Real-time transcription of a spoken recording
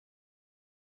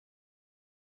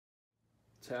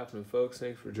What's happening, folks?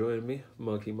 Thanks for joining me.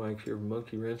 Monkey Mike here from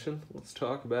Monkey Wrenching. Let's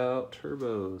talk about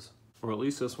turbos, or at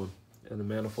least this one, and the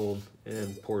manifold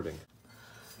and porting.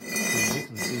 As you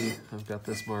can see, I've got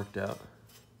this marked out.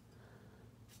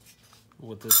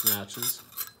 What this matches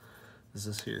is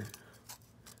this here.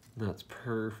 And that's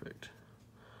perfect.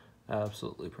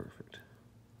 Absolutely perfect.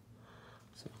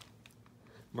 So,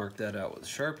 mark that out with a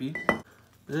Sharpie.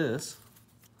 This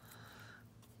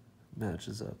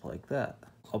matches up like that.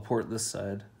 I'll port this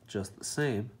side just the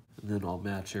same, and then I'll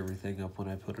match everything up when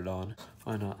I put it on.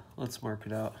 Why not? Let's mark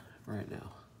it out right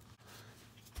now.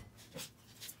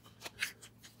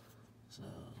 So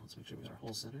let's make sure we got our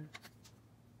hole center.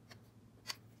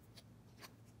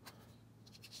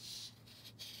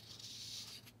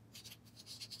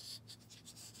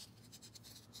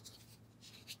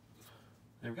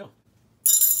 There we go.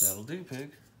 That'll do,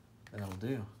 pig. That'll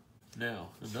do. Now,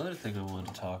 another thing I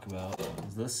wanted to talk about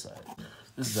is this side.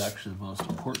 This is actually the most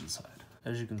important side.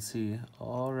 As you can see,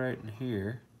 all right in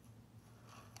here,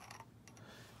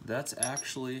 that's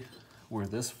actually where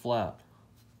this flap,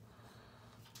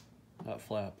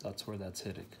 that's where that's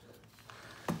hitting.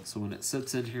 So when it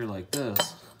sits in here like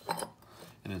this,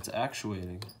 and it's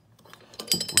actuating,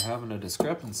 we're having a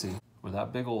discrepancy where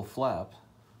that big old flap,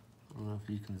 I don't know if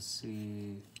you can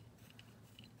see,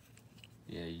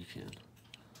 yeah, you can.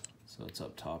 So it's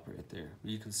up top right there.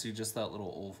 You can see just that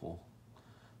little oval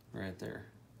right there.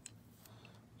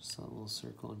 Just that little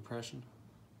circle impression.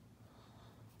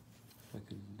 If I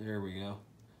could, there we go.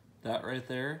 That right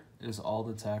there is all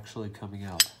that's actually coming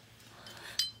out.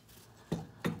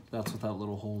 That's what that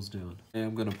little hole's doing. And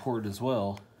I'm gonna port as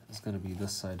well. It's gonna be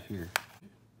this side here.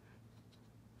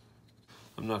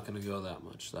 I'm not gonna go that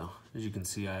much though. As you can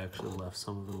see, I actually left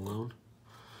some of it alone.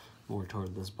 More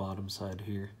toward this bottom side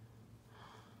here.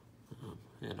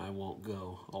 And I won't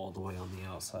go all the way on the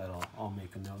outside. I'll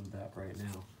make a note of that right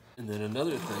now. And then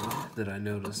another thing that I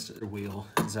noticed, the wheel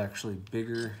is actually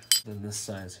bigger than this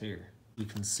size here. You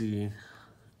can see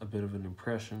a bit of an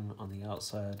impression on the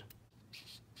outside.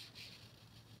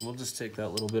 We'll just take that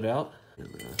little bit out. And,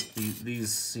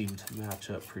 these seem to match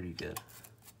up pretty good,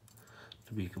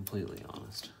 to be completely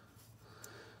honest.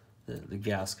 The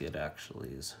gasket actually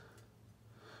is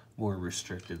more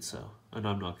restricted, so, and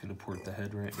I'm not going to port the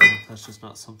head right now. That's just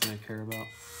not something I care about. I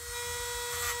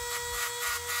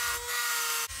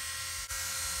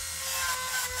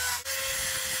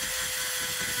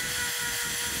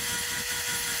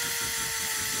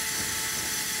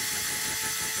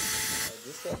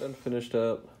just got done finished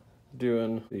up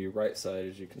doing the right side,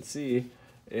 as you can see,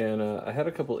 and I had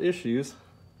a couple issues.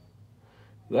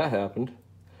 That happened.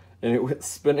 And it went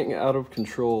spinning out of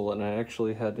control, and I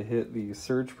actually had to hit the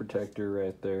surge protector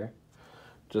right there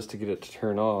just to get it to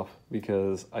turn off,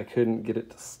 because I couldn't get it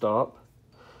to stop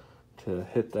to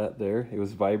hit that there. It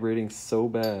was vibrating so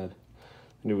bad,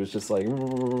 and it was just like,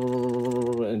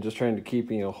 and just trying to keep,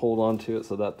 you know, hold on to it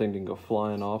so that thing didn't go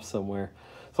flying off somewhere.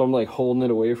 So I'm like holding it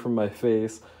away from my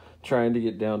face, trying to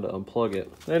get down to unplug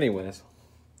it. Anyways,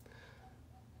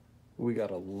 we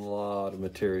got a lot of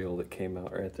material that came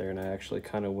out right there, and I actually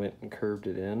kind of went and curved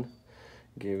it in,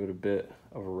 gave it a bit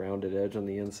of a rounded edge on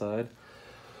the inside.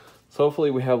 So hopefully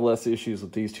we have less issues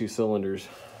with these two cylinders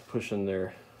pushing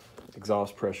their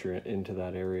exhaust pressure into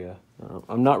that area.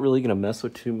 I'm not really gonna mess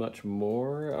with too much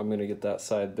more. I'm gonna get that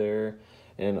side there,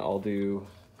 and I'll do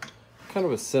kind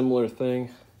of a similar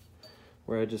thing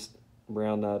where I just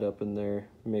round that up in there,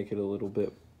 make it a little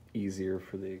bit easier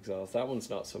for the exhaust. That one's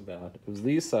not so bad. It was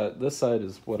this side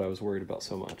is what I was worried about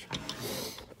so much.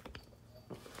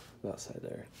 That side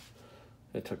there,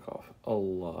 it took off a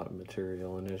lot of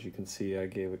material, and as you can see, I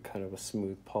gave it kind of a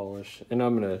smooth polish, and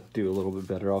I'm gonna do a little bit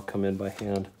better. I'll come in by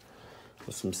hand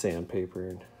with some sandpaper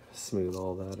and smooth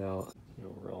all that out. You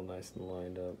know, we're all nice and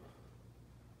lined up.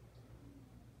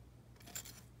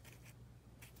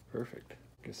 Perfect.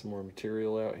 Get some more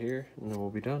material out here, and then we'll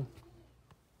be done.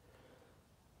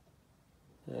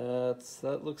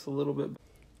 That looks a little bit.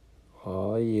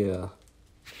 Oh yeah,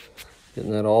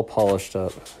 getting that all polished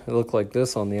up. It looked like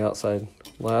this on the outside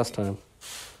last time.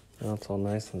 Now it's all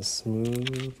nice and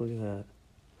smooth. Look at that.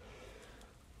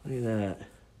 Look at that.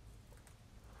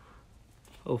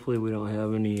 Hopefully we don't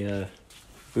have any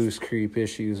boost creep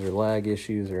issues or lag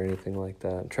issues or anything like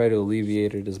that. Try to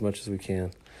alleviate it as much as we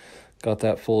can. Got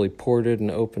that fully ported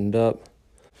and opened up.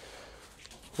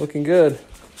 Looking good.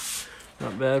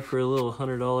 Not bad for a little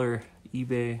 $100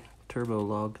 eBay turbo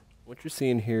log. What you're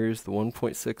seeing here is the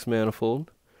 1.6 manifold,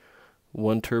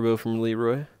 one turbo from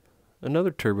Leroy,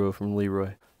 another turbo from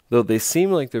Leroy. Though they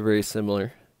seem like they're very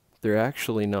similar, they're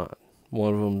actually not.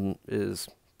 One of them is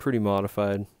pretty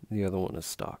modified, the other one is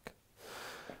stock.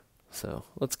 So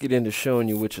let's get into showing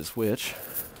you which is which.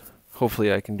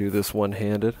 Hopefully I can do this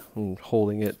one-handed and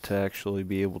holding it to actually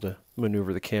be able to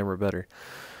maneuver the camera better.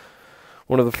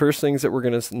 One of the first things that we're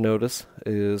going to notice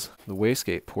is the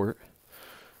wastegate port.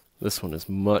 This one is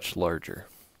much larger.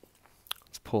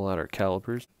 Let's pull out our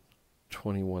calipers.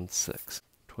 21.6,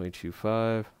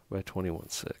 22.5 by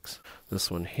 21.6. This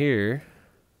one here,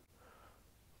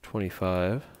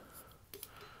 25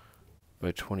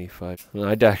 by 25. And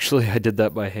I did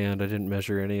that by hand. I didn't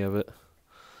measure any of it.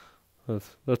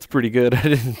 That's pretty good. I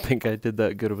didn't think I did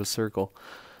that good of a circle.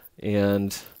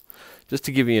 And just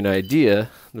to give you an idea,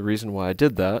 the reason why I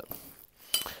did that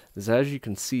is, as you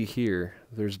can see here,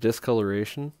 there's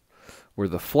discoloration where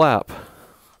the flap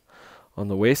on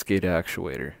the wastegate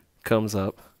actuator comes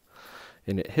up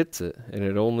and it hits it, and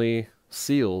it only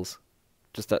seals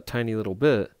just that tiny little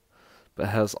bit, but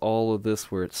has all of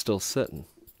this where it's still sitting,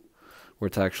 where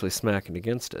it's actually smacking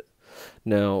against it.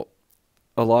 Now,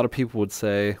 a lot of people would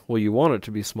say, well, you want it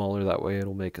to be smaller, that way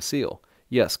it'll make a seal.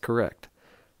 Yes, correct.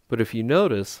 But if you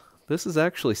notice, this is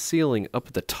actually sealing up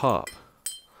at the top.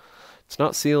 It's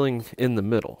not sealing in the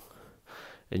middle.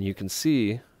 And you can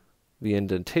see the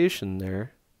indentation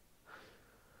there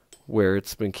where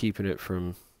it's been keeping it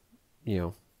from,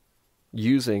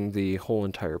 using the whole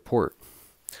entire port.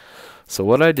 So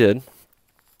what I did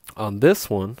on this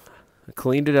one, I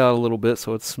cleaned it out a little bit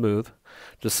so it's smooth,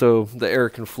 just so the air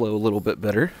can flow a little bit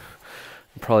better.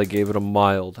 Probably gave it a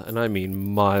mild, and I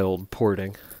mean mild,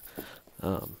 porting.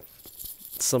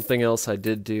 Something else I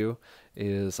did do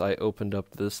is I opened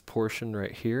up this portion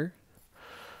right here.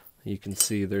 You can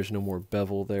see there's no more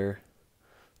bevel there.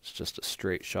 It's just a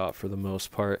straight shot for the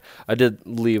most part. I did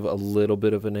leave a little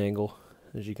bit of an angle.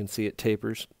 As you can see, it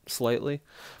tapers slightly,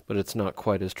 but it's not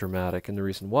quite as dramatic. And the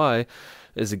reason why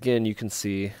is, again, you can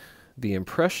see the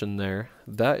impression there.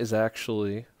 That is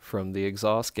actually from the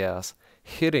exhaust gas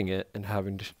hitting it and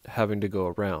having to go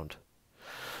around.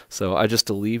 So I just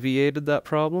alleviated that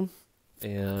problem,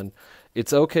 and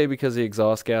it's okay because the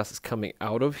exhaust gas is coming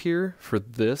out of here for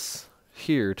this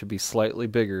here to be slightly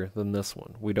bigger than this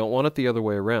one. We don't want it the other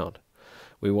way around.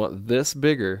 We want this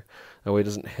bigger, that way it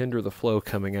doesn't hinder the flow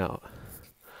coming out.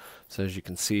 So as you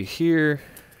can see here,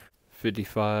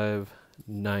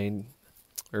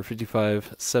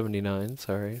 55.79,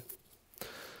 sorry,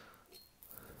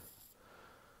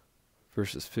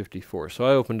 versus 54. So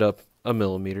I opened up a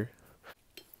millimeter.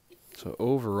 So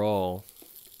overall,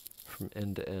 from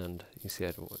end to end, you see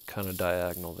I went kind of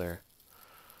diagonal there.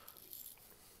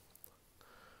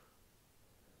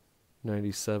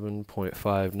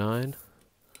 97.59. And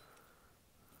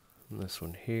this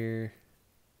one here.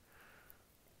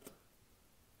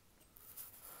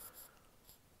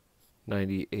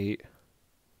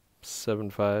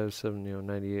 98.75,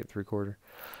 98 3/4.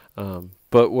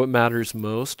 But what matters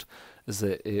most is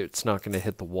that it's not going to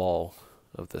hit the wall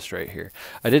of this right here.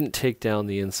 I didn't take down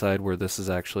the inside where this is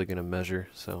actually going to measure,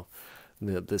 so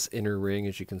this inner ring,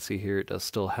 as you can see here, it does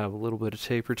still have a little bit of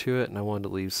taper to it, and I wanted to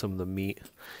leave some of the meat.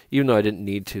 Even though I didn't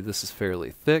need to, this is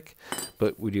fairly thick,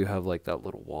 but we do have like that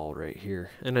little wall right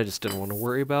here, and I just didn't want to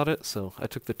worry about it, so I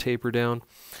took the taper down,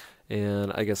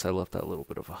 and I guess I left that little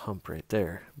bit of a hump right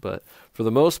there. But for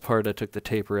the most part, I took the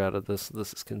taper out of this.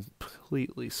 This is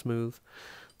completely smooth.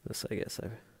 This, I guess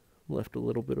I left a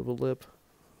little bit of a lip.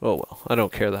 Oh well, I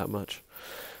don't care that much.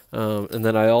 And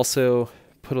then I also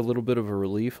put a little bit of a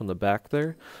relief on the back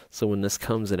there, so when this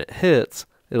comes and it hits,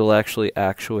 it'll actually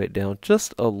actuate down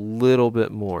just a little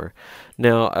bit more.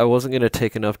 Now, I wasn't going to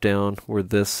take enough down where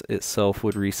this itself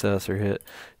would recess or hit,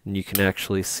 and you can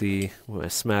actually see when I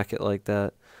smack it like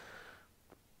that.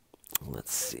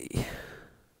 Let's see.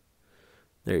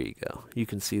 There you go. You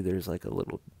can see there's like a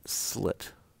little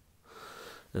slit.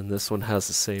 And this one has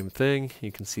the same thing.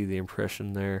 You can see the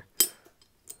impression there.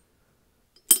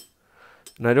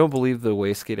 And I don't believe the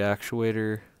wastegate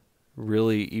actuator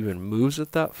really even moves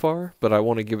it that far, but I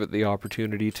want to give it the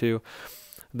opportunity to.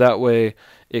 That way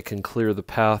it can clear the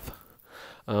path.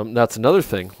 That's another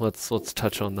thing. Let's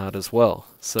touch on that as well.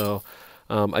 So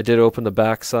I did open the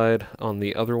back side on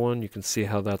the other one. You can see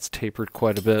how that's tapered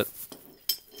quite a bit.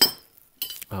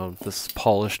 This is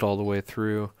polished all the way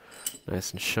through.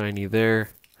 Nice and shiny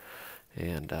there.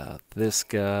 And this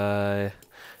guy,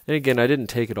 and again, I didn't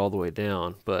take it all the way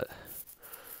down, but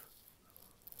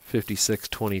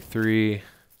 56.23,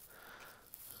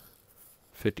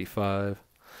 55,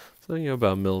 so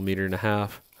about 1.5 millimeters.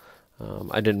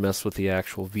 I didn't mess with the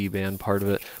actual V-band part of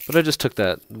it, but I just took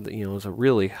that, it was a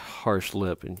really harsh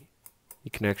lip, and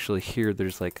you can actually hear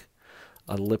there's like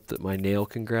a lip that my nail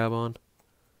can grab on,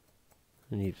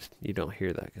 and you don't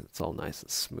hear that because it's all nice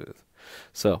and smooth.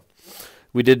 So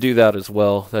We did do that as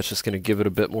well. That's just going to give it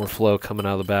a bit more flow coming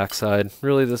out of the backside.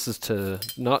 Really, this is to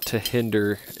not to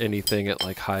hinder anything at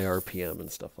like high RPM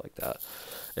and stuff like that.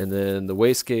 And then the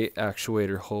wastegate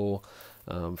actuator hole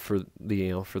for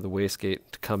the for the wastegate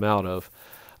to come out of,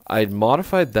 I'd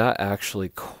modified that actually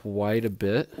quite a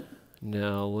bit.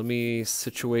 Now let me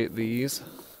situate these,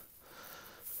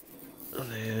 and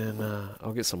then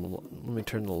I'll get some. Let me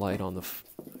turn the light on the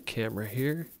camera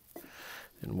here,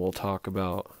 and we'll talk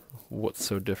about what's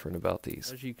so different about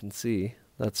these. As you can see,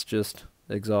 that's just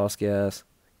exhaust gas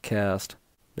cast.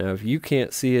 Now if you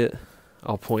can't see it,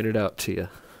 I'll point it out to you.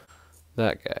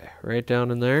 That guy right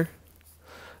down in there,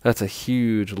 that's a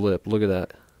huge lip. Look at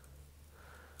that.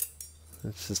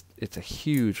 It's a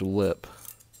huge lip.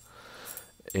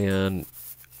 And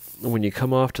when you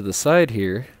come off to the side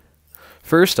here,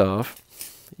 first off,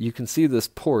 you can see this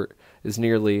port is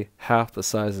nearly half the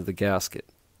size of the gasket,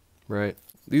 right?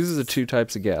 These are the two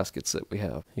types of gaskets that we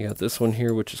have. You got this one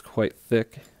here, which is quite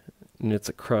thick, and it's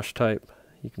a crush type.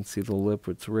 You can see the lip,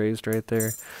 it's raised right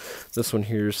there. This one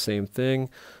here is same thing,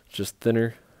 just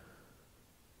thinner.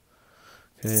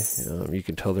 Okay, you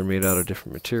can tell they're made out of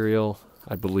different material.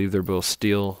 I believe they're both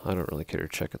steel. I don't really care to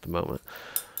check at the moment.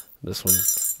 This one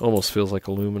almost feels like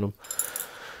aluminum.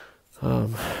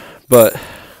 But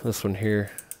this one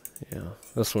here, yeah,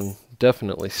 this one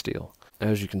definitely steel.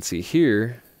 As you can see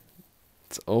here,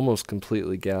 it's almost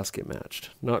completely gasket matched.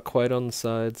 Not quite on the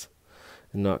sides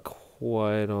and not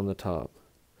quite on the top.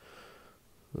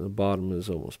 The bottom is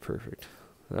almost perfect.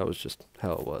 That was just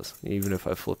how it was. Even if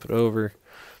I flip it over,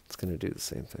 it's going to do the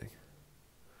same thing.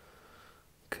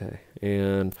 Okay,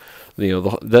 and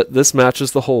this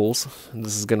matches the holes. And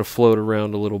this is going to float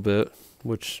around a little bit,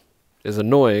 which is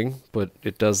annoying, but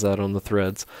it does that on the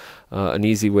threads. An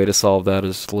easy way to solve that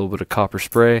is a little bit of copper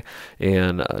spray,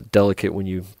 and delicate when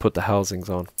you put the housings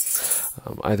on.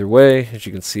 Either way, as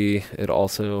you can see, it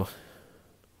also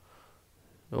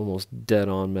almost dead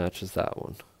on matches that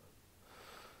one.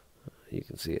 You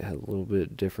can see it had a little bit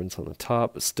of difference on the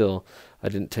top, but still, I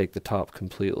didn't take the top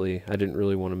completely. I didn't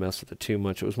really want to mess with it too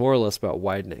much. It was more or less about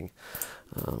widening,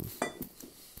 and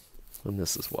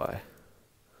this is why.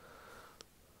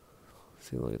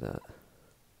 See, look at that.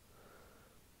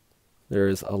 There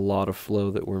is a lot of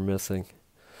flow that we're missing.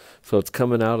 So it's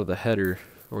coming out of the header,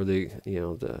 or the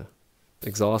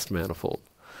exhaust manifold,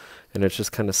 and it's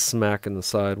just kind of smacking the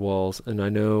side walls. And I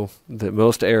know that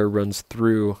most air runs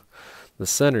through the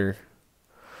center,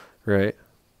 right?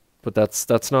 But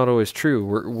that's not always true.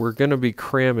 We're going to be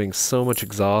cramming so much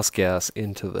exhaust gas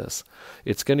into this.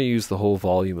 It's going to use the whole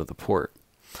volume of the port.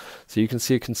 So you can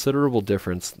see a considerable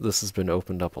difference. This has been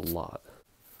opened up a lot.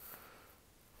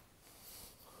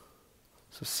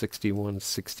 So 61,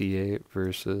 68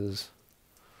 versus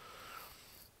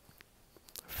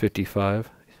 55,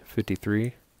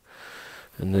 53.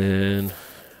 And then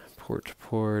port to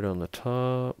port on the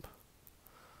top.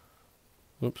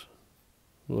 Oops.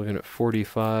 We're looking at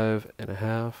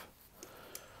 45.5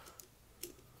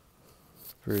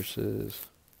 versus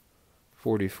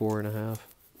 44.5.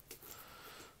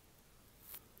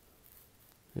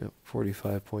 Yep,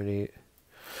 45.8.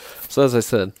 So as I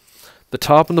said, the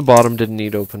top and the bottom didn't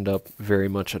need opened up very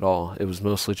much at all. It was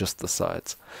mostly just the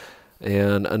sides.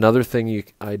 And another thing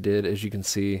I did, as you can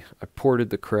see, I ported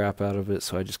the crap out of it,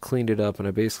 so I just cleaned it up, and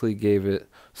I basically gave it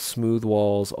smooth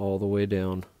walls all the way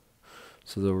down.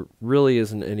 So there really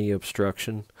isn't any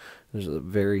obstruction. There's a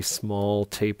very small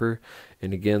taper,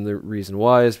 and again, the reason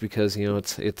why is because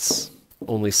it's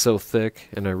only so thick,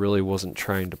 and I really wasn't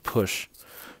trying to push,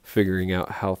 figuring out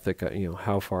how thick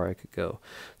how far I could go.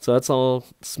 So that's all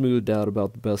smoothed out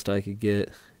about the best I could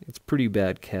get. It's pretty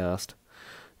bad cast.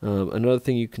 Another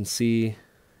thing you can see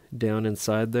down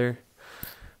inside there,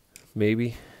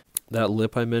 maybe that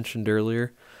lip I mentioned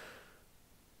earlier.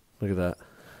 Look at that.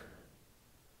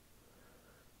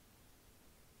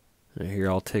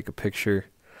 Here, I'll take a picture,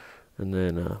 and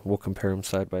then we'll compare them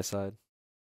side by side.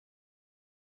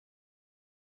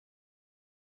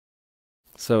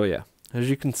 So yeah, as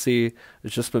you can see,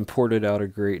 it's just been ported out a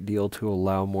great deal to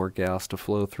allow more gas to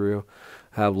flow through,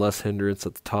 have less hindrance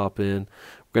at the top end.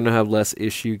 We're going to have less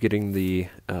issue getting the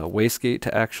wastegate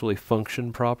to actually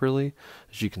function properly.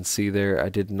 As you can see there, I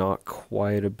did knock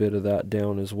quite a bit of that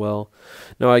down as well.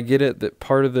 Now I get it that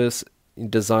part of this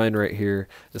design right here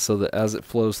is so that as it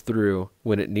flows through,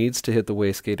 when it needs to hit the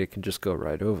wastegate, it can just go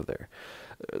right over there.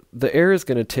 The air is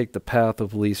going to take the path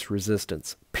of least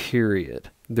resistance, period.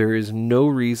 There is no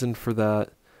reason for that.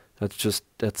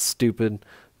 That's stupid.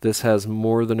 This has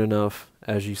more than enough,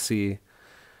 as you see.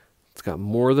 It's got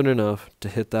more than enough to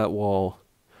hit that wall,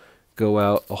 go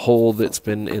out a hole that's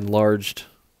been enlarged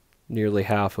nearly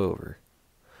half over.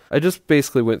 I just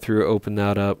basically went through, opened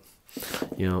that up,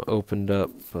 you know, opened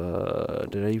up,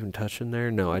 did I even touch in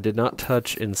there? No, I did not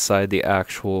touch inside the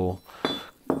actual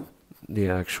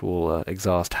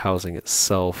exhaust housing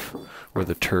itself, where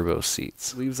the turbo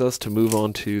seats. Leaves us to move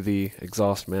on to the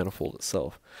exhaust manifold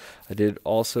itself. I did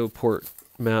also port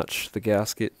match the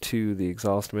gasket to the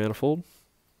exhaust manifold,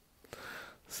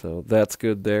 so that's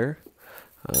good there.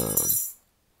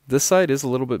 This side is a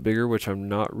little bit bigger, which I'm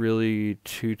not really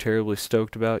too terribly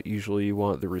stoked about. Usually you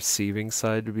want the receiving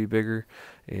side to be bigger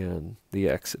and the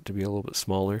exit to be a little bit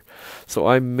smaller. So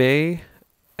I may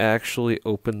actually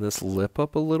open this lip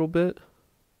up a little bit,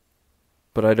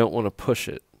 but I don't want to push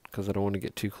it because I don't want to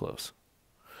get too close.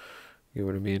 You know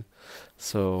what I mean?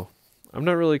 So I'm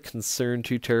not really concerned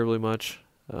too terribly much.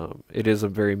 It is a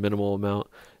very minimal amount.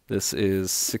 This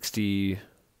is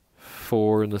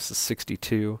 64 and this is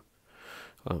 62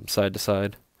 side to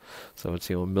side. So it's,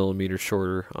 you know, a millimeter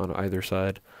shorter on either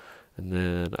side. And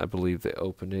then I believe the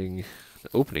opening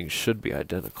should be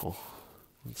identical.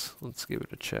 Let's give it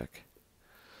a check.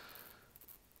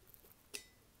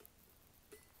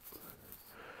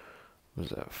 What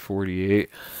is that, 48?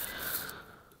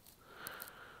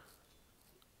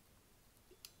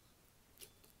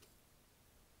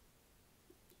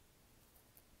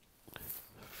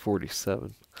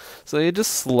 $47. So it's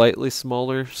just slightly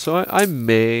smaller. So I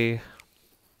may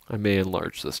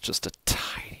enlarge this just a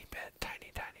tiny bit,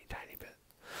 tiny bit.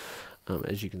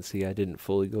 As you can see, I didn't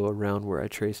fully go around where I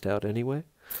traced out anyway.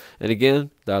 And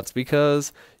again, that's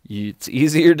because it's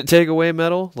easier to take away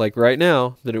metal, like right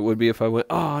now, than it would be if I went,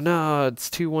 oh no,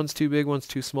 one's too big, one's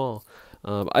too small.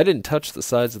 I didn't touch the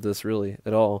sides of this really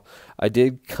at all. I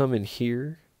did come in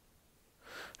here.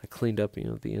 I cleaned up, you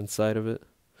know, the inside of it.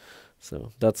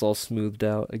 So that's all smoothed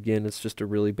out. Again, it's just a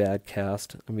really bad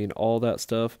cast. I mean, all that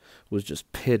stuff was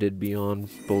just pitted beyond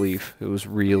belief. It was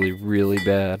really, really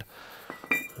bad.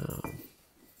 You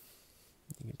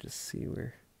can just see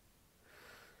where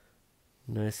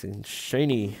nice and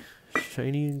shiny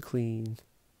and clean.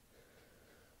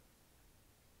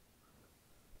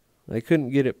 I couldn't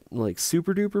get it like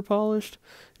super duper polished.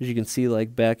 As you can see,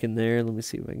 like back in there, let me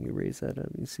see if I can raise that up.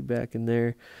 You can see back in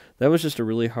there, that was just a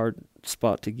really hard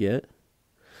spot to get.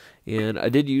 And I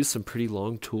did use some pretty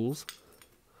long tools,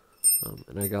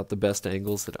 and I got the best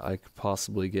angles that I could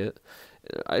possibly get.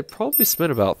 I probably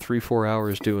spent about 3-4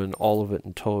 hours doing all of it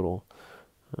in total.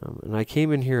 And I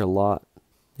came in here a lot.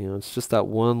 You know, it's just that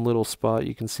one little spot.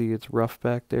 You can see it's rough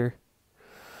back there.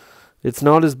 It's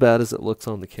not as bad as it looks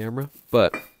on the camera,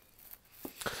 but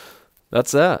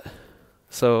that's that.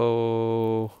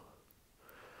 So,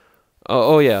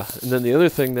 oh yeah, and then the other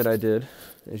thing that I did,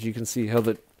 as you can see how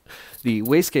the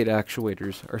wastegate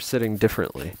actuators are sitting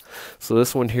differently. So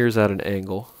this one here is at an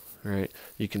angle, right?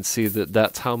 You can see that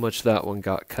that's how much that one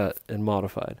got cut and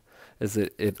modified. Is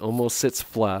it almost sits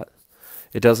flat.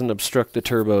 It doesn't obstruct the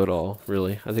turbo at all,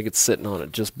 really. I think it's sitting on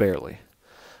it just barely.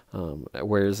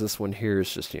 Whereas this one here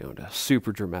is just, you know, at a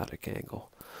super dramatic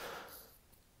angle.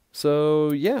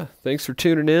 So yeah, thanks for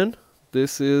tuning in.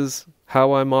 This is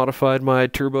how I modified my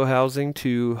turbo housing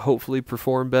to hopefully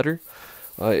perform better.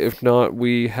 If not,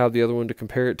 we have the other one to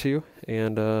compare it to,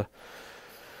 and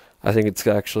I think it's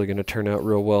actually going to turn out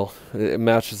real well. It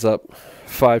matches up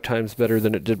 5 times better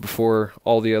than it did before.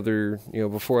 All the other, you know,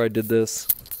 before I did this,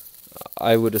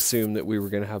 I would assume that we were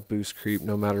going to have boost creep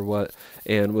no matter what,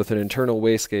 and with an internal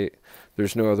wastegate,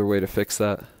 there's no other way to fix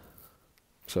that.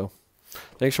 So,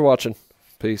 thanks for watching.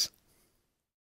 Peace.